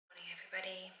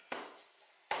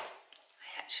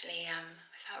actually, I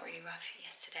felt really rough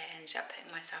yesterday. I ended up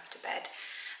putting myself to bed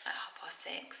at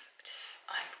 6:30.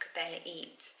 I could barely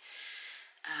eat.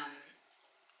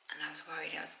 And I was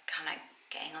worried I was kind of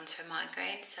getting onto a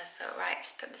migraine, so I thought, right,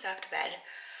 just put myself to bed.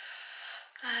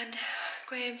 And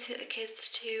Graham took the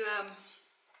kids to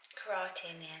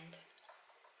karate in the end.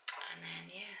 And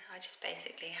then, yeah, I just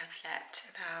basically have slept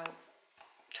about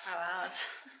 12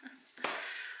 hours. I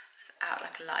was out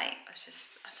like a light. I was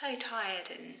so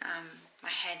tired, and my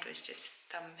head was just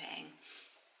thumping.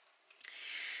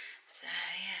 So,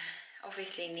 yeah,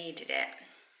 obviously needed it.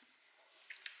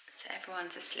 So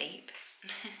everyone's asleep.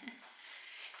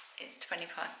 It's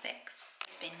 6:20.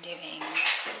 It's been doing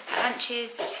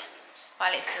lunches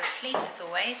while it's still asleep, as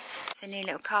always. It's a new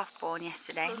little calf born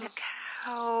yesterday. Look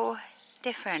how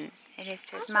different it is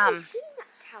to his mum. I've seen that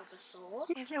cow before.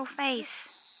 His little face.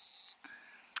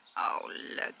 Oh,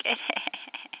 look at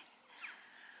it.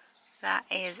 That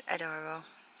is adorable.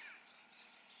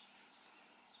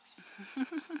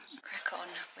 Crack on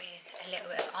with a little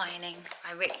bit of ironing.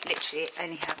 I literally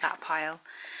only have that pile,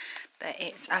 but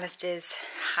it's Alistair's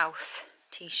house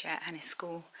t-shirt and his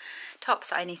school tops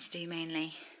that I need to do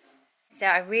mainly. So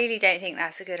I really don't think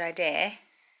that's a good idea.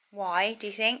 Why, do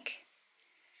you think?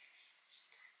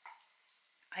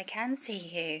 I can see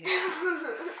you.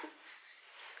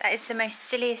 That is the most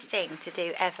silliest thing to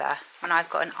do ever when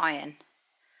I've got an iron,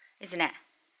 isn't it?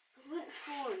 It wouldn't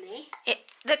fall me.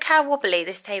 Look how wobbly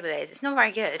this table is. It's not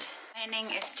very good. Ironing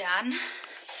is done.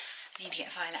 I need to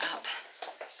get Violet up.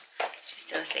 She's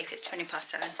still asleep. It's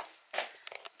 7:20.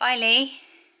 Bye, Lee.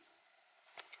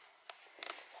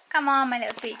 Come on, my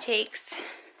little sweet cheeks.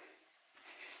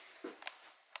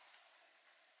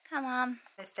 Come on.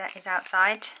 Alistair is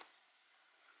outside.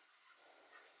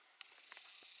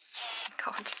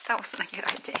 God, that wasn't a good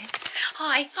idea.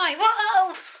 Hi,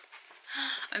 whoa!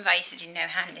 I remember I used to do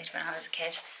no-handed when I was a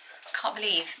kid. I can't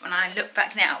believe when I look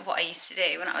back now what I used to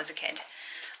do when I was a kid.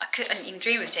 I couldn't even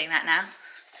dream of doing that now.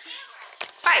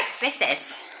 Right,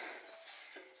 missus.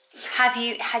 Have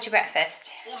you had your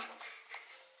breakfast? Yeah.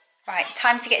 Right,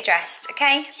 time to get dressed,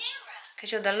 okay?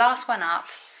 Because you're the last one up.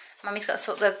 Mummy's got to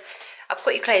sort the... I've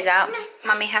got your clothes out.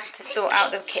 Mummy have to sort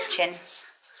out the kitchen.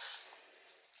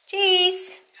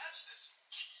 Jeez.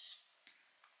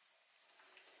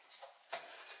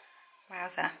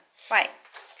 Wowza. Right.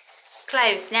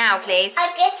 Clothes now, please.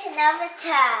 I get another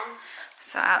turn.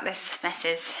 Sort out this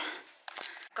messes.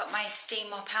 Got my steam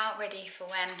mop out ready for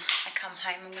when I come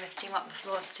home. I'm going to steam up the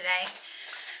floors today.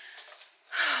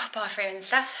 Bathroom and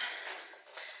stuff.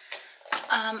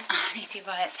 I need to do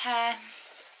Violet's hair.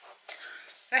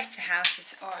 The rest of the house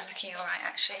is looking alright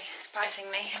actually,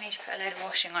 surprisingly. I need to put a load of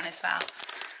washing on as well.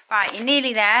 Right, you're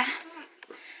nearly there.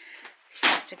 This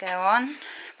has to go on.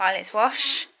 Violet's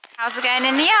wash. How's it going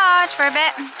in the yard for a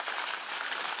bit?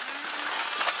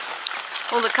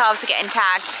 All the calves are getting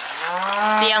tagged.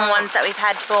 The young ones that we've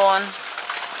had born.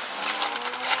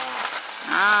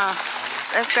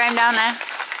 Let's Graham down there.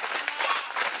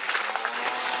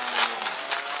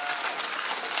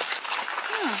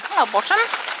 Hello, bottom.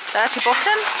 Dirty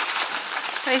bottom.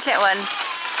 These little ones.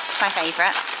 It's my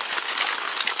favourite.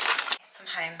 I'm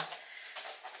home.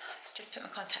 Just put my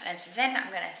contact lenses in.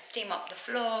 I'm going to steam up the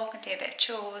floor, do a bit of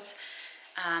chores,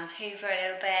 hoover a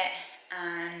little bit,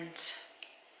 and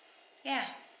yeah,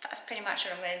 that's pretty much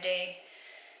what I'm going to do.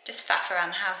 Just faff around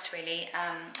the house really.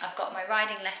 I've got my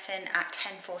riding lesson at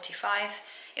 10:45.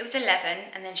 It was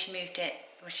 11 and then she moved it,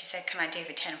 well, she said can I do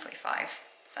for 10:45,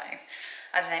 so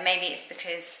I don't know, maybe it's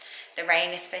because the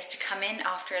rain is supposed to come in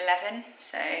after 11,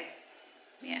 so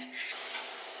yeah.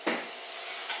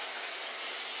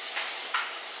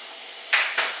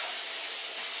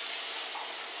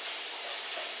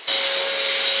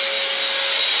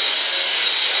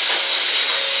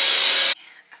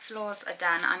 Floors are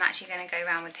done. I'm actually going to go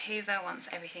around with Hoover once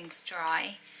everything's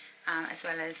dry, as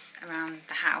well as around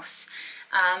the house.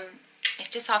 It's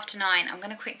just after 9. I'm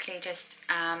going to quickly just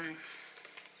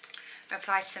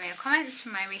reply to some of your comments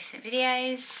from my recent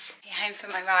videos. Home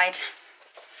from my ride.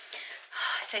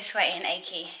 Oh, so sweaty and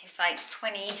achy. It's like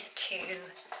 20 to 12,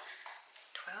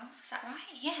 is that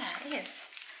right? Yeah, it is.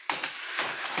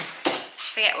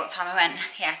 Just forget what time I went.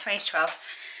 Yeah, 20 to 12.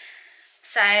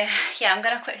 So yeah, I'm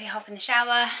going to quickly hop in the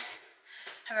shower,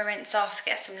 have a rinse off,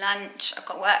 get some lunch. I've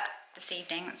got work this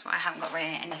evening, that's why I haven't got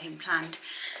really anything planned,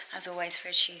 as always for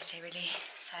a Tuesday really.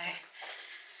 So,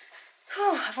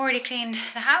 I've already cleaned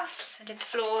the house. I did the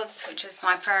floors, which was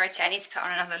my priority. I need to put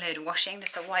on another load of washing,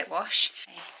 just a whitewash.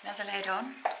 Okay, another load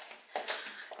on.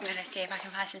 I'm going to see if I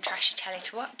can find some trashy telly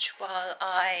to watch while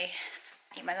I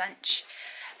eat my lunch.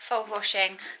 Fold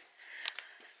washing.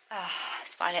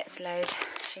 It's Violet's load,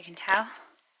 as you can tell.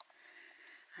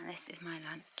 And this is my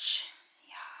lunch.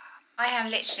 Yeah. I have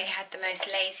literally had the most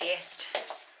laziest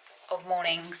of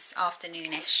mornings,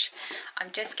 afternoonish.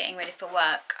 I'm just getting ready for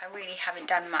work. I really haven't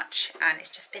done much and it's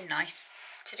just been nice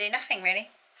to do nothing really.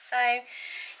 So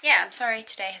yeah, I'm sorry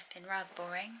today has been rather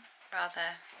boring,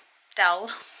 rather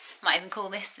dull. Might even call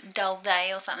this a dull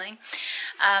day or something.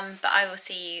 But I will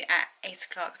see you at 8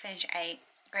 o'clock, finish at 8.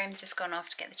 Graham's just gone off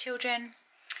to get the children.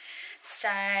 So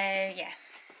yeah,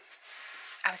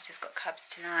 Alistair's got cubs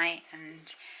tonight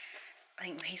and I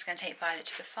think he's going to take Violet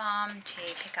to the farm to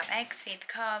pick up eggs, feed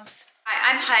the cubs. Right,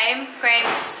 I'm home.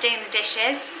 Graham's doing the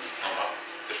dishes. Oh well,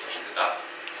 dishwasher did that.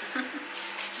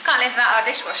 Can't live without our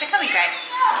dishwasher, can we, Graham?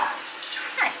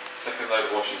 No. Second load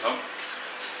of washing home.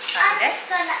 I'm just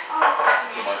gonna open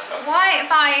For my stuff. Why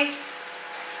if I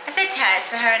said to her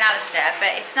it's for her and Alistair,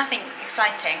 but it's nothing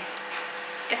exciting.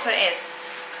 Guess what it is?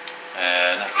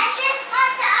 Nappies.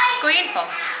 School uniform.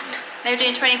 They were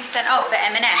doing 20% off at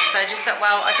M&S, so I just thought,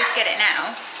 well, I'll just get it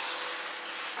now.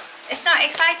 It's not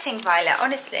exciting, Violet,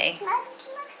 honestly.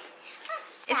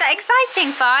 Is that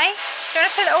exciting, Vi? Do you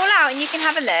want to pull it all out and you can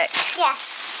have a look? Yeah.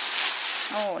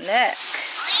 Oh, look.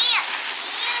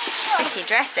 Pretty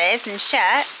dresses and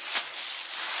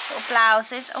shirts. Little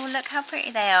blouses. Oh, look how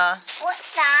pretty they are.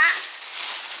 What's that?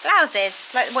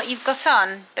 Blouses, like what you've got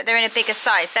on, but they're in a bigger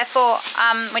size. They're for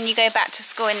when you go back to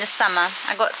school in the summer.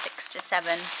 I got 6 to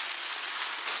 7.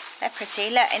 They're pretty.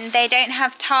 Look, and they don't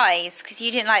have ties because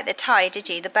you didn't like the tie, did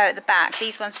you? The bow at the back.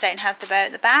 These ones don't have the bow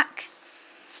at the back.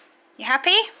 You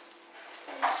happy?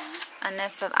 And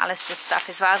there's some Alistair stuff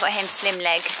as well. I got him slim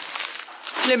leg.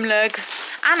 Slim leg.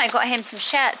 And I got him some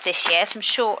shirts this year, some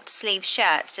short sleeve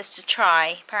shirts just to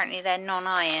try. Apparently they're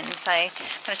non-iron, so I'm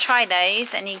going to try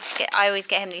those. And I always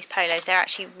get him these polos. They're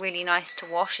actually really nice to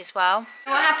wash as well.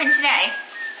 What happened today?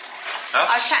 Huh?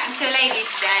 I was chatting to a lady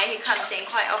today who comes in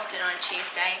quite often on a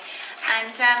Tuesday, and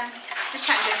just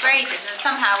chatting to her for ages, and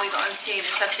somehow we got onto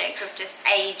the subject of just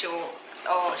age, or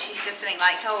she said something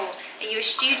like, oh, are you a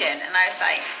student? And I was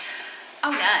like,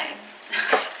 oh no.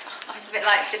 I was a bit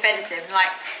like defensive,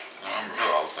 like, No, I'm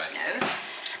real old, mate. no.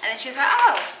 And then she was like,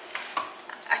 oh.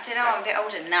 I said, oh, I'm a bit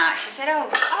older than that. She said, oh,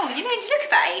 you know, you look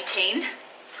about 18.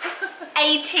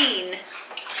 18.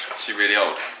 Is she really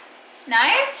old? No?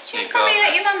 She was Need probably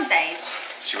like glasses? your mum's age.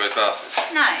 She wears glasses.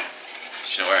 No.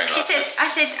 She's not wearing She glasses. said, I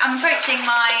said, I'm approaching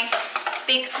my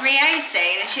big 3-0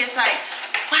 soon. And she was like,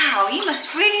 wow, you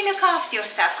must really look after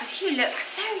yourself because you look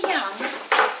so young.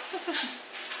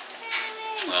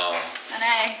 Oh. I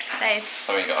know, those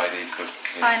So we got IDs for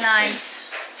fine lines.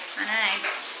 I know.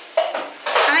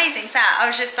 Amazing, is that? I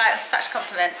was just like, such a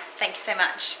compliment. Thank you so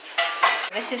much.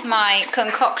 This is my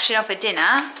concoction of a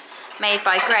dinner made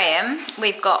by Graham.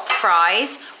 We've got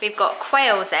fries. We've got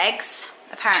quail's eggs.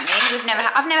 Apparently,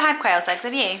 I've never had quail's eggs.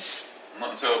 Have you?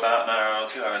 Not until about an hour or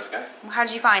 2 hours ago. How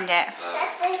did you find it?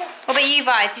 What about you,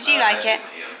 Vi? Did you like it?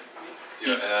 I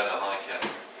don't like it.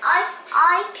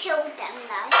 I peeled them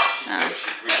though.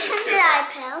 Which one did I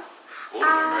peel?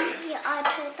 Yeah, I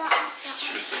peeled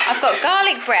that. I've got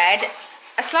garlic bread,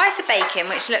 a slice of bacon,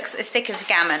 which looks as thick as a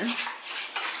gammon,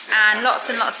 and lots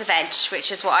of veg,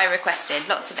 which is what I requested.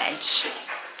 Lots of veg.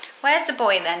 Where's the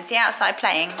boy then? Is he outside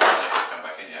playing? He's come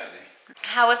back in yet, has he?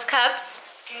 How was Cubs?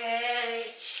 Good.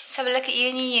 Let's have a look at you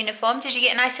in your uniform. Did you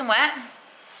get nice and wet?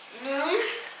 No.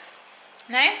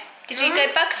 No? Did you go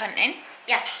bug hunting?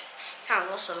 Yeah. Found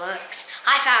lots of looks.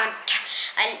 I found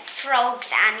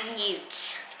frogs and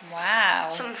newts. Wow.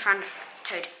 Some found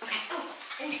toad. Okay. Oh,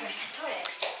 I need to go to the toilet.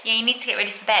 Yeah, you need to get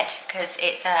ready for bed because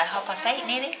it's 8:30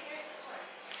 nearly.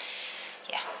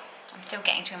 Yeah, I'm still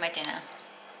getting through my dinner.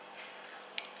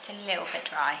 It's a little bit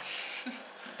dry,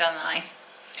 not gonna lie,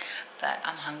 but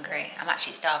I'm hungry. I'm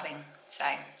actually starving, so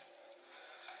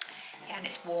yeah, and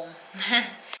it's warm.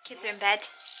 Kids are in bed.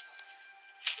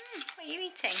 What are you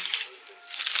eating?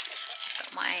 I've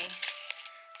got my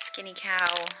Skinny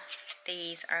Cow.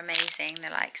 These are amazing. They're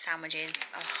like sandwiches.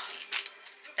 Oh,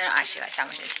 they're not actually like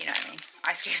sandwiches, you know what I mean?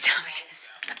 Ice cream sandwiches.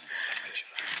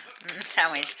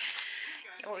 Sandwich.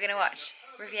 What are we going to watch?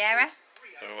 Riviera?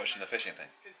 So we're watching the fishing thing.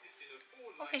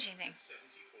 What fishing thing?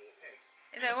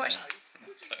 Is that what?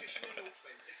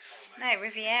 No,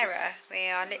 Riviera. We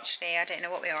are literally, I don't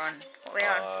know what we are on. What we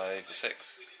are on? 5 or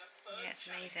 6. Yeah, it's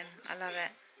amazing. I love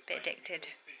it. Bit addicted.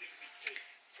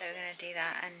 So we're going to do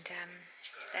that and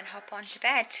then hop on to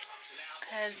bed.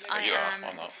 Because I You am... are,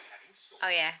 I'm not. Oh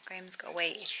yeah, Graham's got to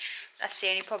wait. That's the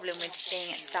only problem with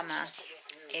being at summer,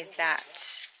 is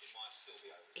that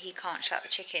he can't shut the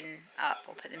chicken up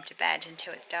or put them to bed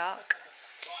until it's dark.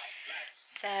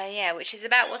 So yeah, which is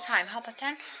about what time?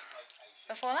 10:30?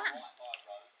 Before that?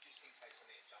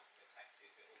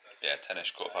 Yeah,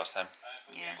 10ish, 10:15.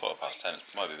 Yeah. 10:15.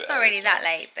 Might be a bit It's not early, really isn't that it?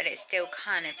 late, but it's still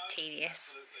kind of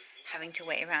tedious having to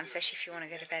wait around, especially if you want to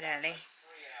go to bed early.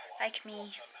 Like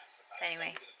me. So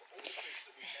anyway.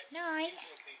 Night.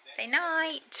 Say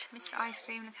night. Mr. Ice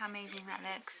Cream, look how amazing that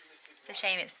looks. It's a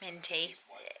shame it's minty.